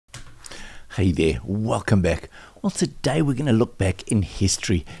Hey there, welcome back. Well, today we're going to look back in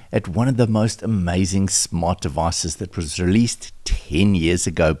history at one of the most amazing smart devices that was released 10 years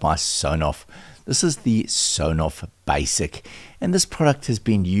ago by Sonoff. This is the Sonoff Basic, and this product has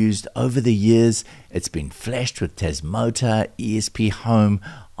been used over the years. It's been flashed with Tasmota, ESP Home.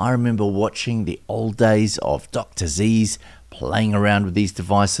 I remember watching the old days of Dr. Z's, playing around with these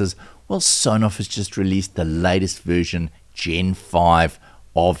devices. Well, Sonoff has just released the latest version, Gen 5,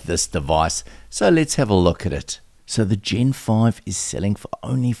 of this device. So let's have a look at it. So the Gen 5 is selling for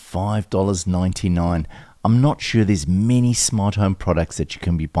only $5.99. I'm not sure there's many smart home products that you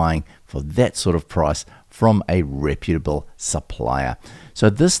can be buying for that sort of price from a reputable supplier. So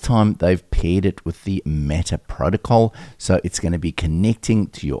this time they've paired it with the Matter protocol, so it's going to be connecting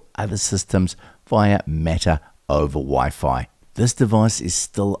to your other systems via Matter over Wi-Fi. This device is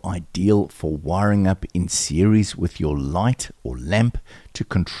still ideal for wiring up in series with your light or lamp to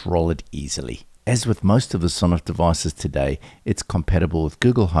control it easily. As with most of the Sonoff devices today, it's compatible with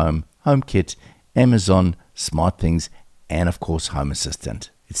Google Home, HomeKit, Amazon, SmartThings, and of course Home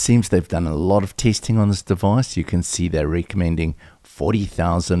Assistant. It seems they've done a lot of testing on this device. You can see they're recommending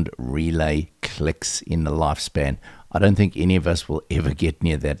 40,000 relay clicks in the lifespan. I don't think any of us will ever get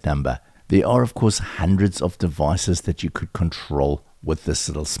near that number. There are, of course, hundreds of devices that you could control with this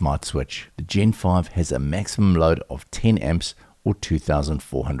little smart switch. The Gen 5 has a maximum load of 10 amps or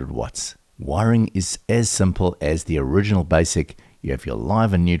 2,400 watts. Wiring is as simple as the original Basic. You have your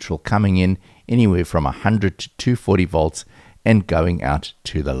live and neutral coming in anywhere from 100 to 240 volts and going out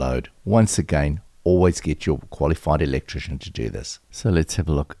to the load. Once again, always get your qualified electrician to do this. So let's have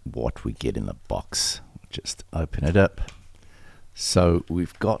a look at what we get in the box. Just open it up. So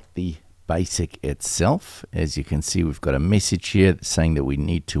we've got the Basic itself. As you can see, we've got a message here saying that we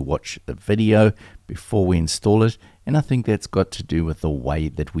need to watch the video before we install it, and I think that's got to do with the way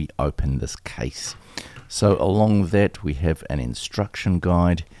that we open this case. So along with that, we have an instruction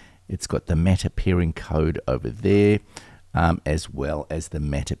guide. It's got the Matter pairing code over there, as well as the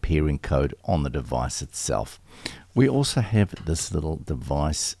Matter pairing code on the device itself. We also have this little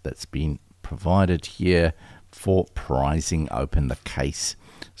device that's been provided here for prizing open the case.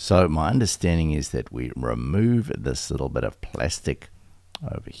 So my understanding is that we remove this little bit of plastic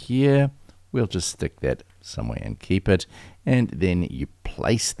over here. We'll just stick that somewhere and keep it. And then you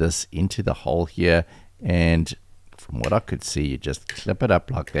place this into the hole here. And from what I could see, you just clip it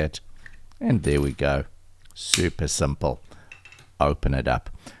up like that. And there we go. Super simple. Open it up.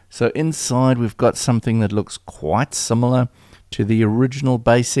 So inside we've got something that looks quite similar to the original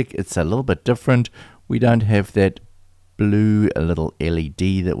Basic. It's a little bit different. We don't have that blue little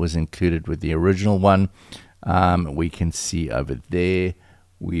LED that was included with the original one. We can see over there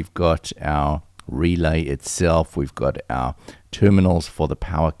we've got our relay itself, we've got our terminals for the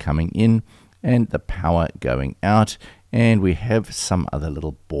power coming in and the power going out, and we have some other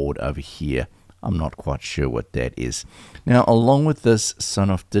little board over here. I'm not quite sure what that is. Now, along with this,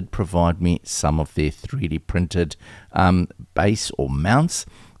 Sonoff did provide me some of their 3D printed base or mounts.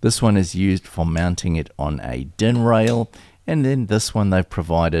 This one is used for mounting it on a DIN rail, and then this one they've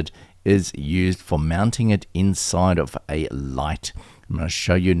provided is used for mounting it inside of a light. I'm going to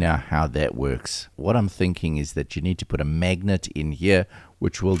show you now how that works. What I'm thinking is that you need to put a magnet in here,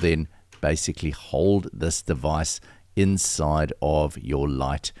 which will then basically hold this device inside of your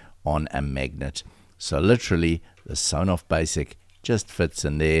light on a magnet. So literally the Sonoff Basic just fits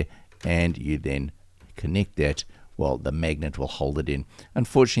in there, and you then connect that. Well, the magnet will hold it in.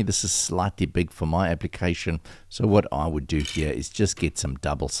 Unfortunately, this is slightly big for my application, so what I would do here is just get some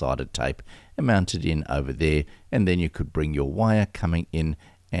double-sided tape and mount it in over there, and then you could bring your wire coming in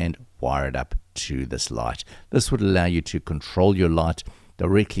and wire it up to this light. This would allow you to control your light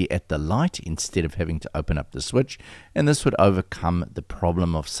directly at the light instead of having to open up the switch, and this would overcome the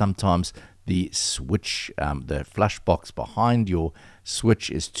problem of sometimes the switch, the flush box behind your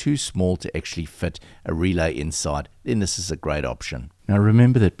switch is too small to actually fit a relay inside. Then this is a great option. Now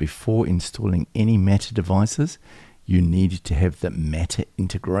remember that before installing any Matter devices, you need to have the Matter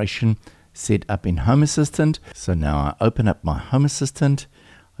integration set up in Home Assistant. So now I open up my Home Assistant,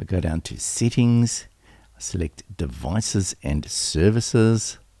 I go down to Settings, I select Devices and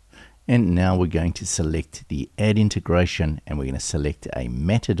Services, and now we're going to select the Add Integration, and we're going to select a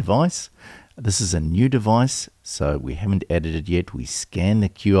Matter device. This is a new device, so we haven't added it yet. We scan the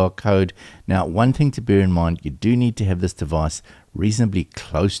QR code. Now, one thing to bear in mind, you do need to have this device reasonably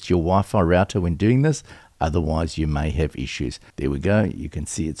close to your Wi-Fi router when doing this, otherwise you may have issues. There we go. You can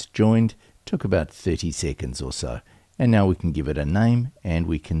see it's joined. Took about 30 seconds or so. And now we can give it a name and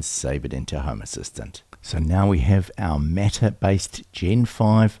we can save it into Home Assistant. So now we have our Matter-based Gen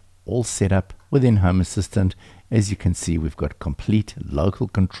 5 all set up within Home Assistant. As you can see, we've got complete local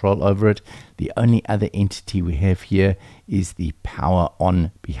control over it. The only other entity we have here is the power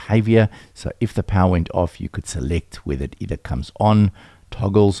on behavior. So if the power went off, you could select whether it either comes on,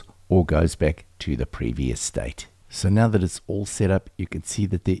 toggles, or goes back to the previous state. So now that it's all set up, you can see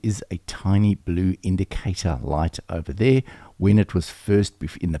that there is a tiny blue indicator light over there. When it was first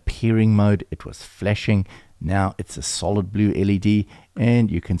in the pairing mode, it was flashing. Now it's a solid blue LED,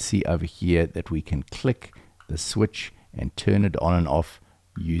 and you can see over here that we can click the switch and turn it on and off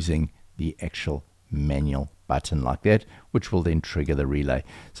using the actual manual button like that, which will then trigger the relay.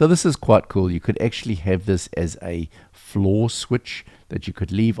 So this is quite cool. You could actually have this as a floor switch that you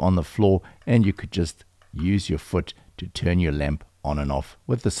could leave on the floor, and you could just use your foot to turn your lamp on and off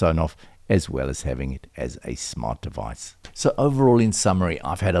with the Sonoff, as well as having it as a smart device. So overall, in summary,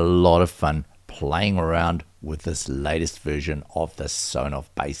 I've had a lot of fun playing around with this latest version of the Sonoff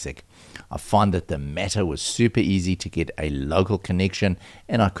Basic. I find that the Matter was super easy to get a local connection,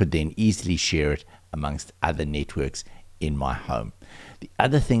 and I could then easily share it amongst other networks in my home. The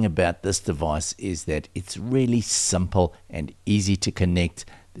other thing about this device is that it's really simple and easy to connect.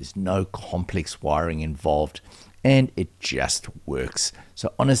 There's no complex wiring involved, and it just works.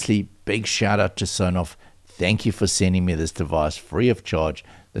 So honestly, big shout out to Sonoff. Thank you for sending me this device free of charge.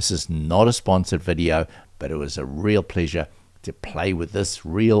 This is not a sponsored video, but it was a real pleasure to play with this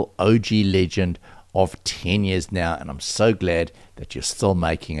real OG legend of 10 years now, and I'm so glad that you're still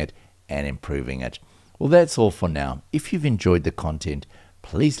making it and improving it. Well, that's all for now. If you've enjoyed the content,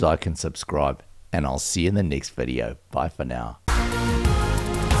 please like and subscribe, and I'll see you in the next video. Bye for now.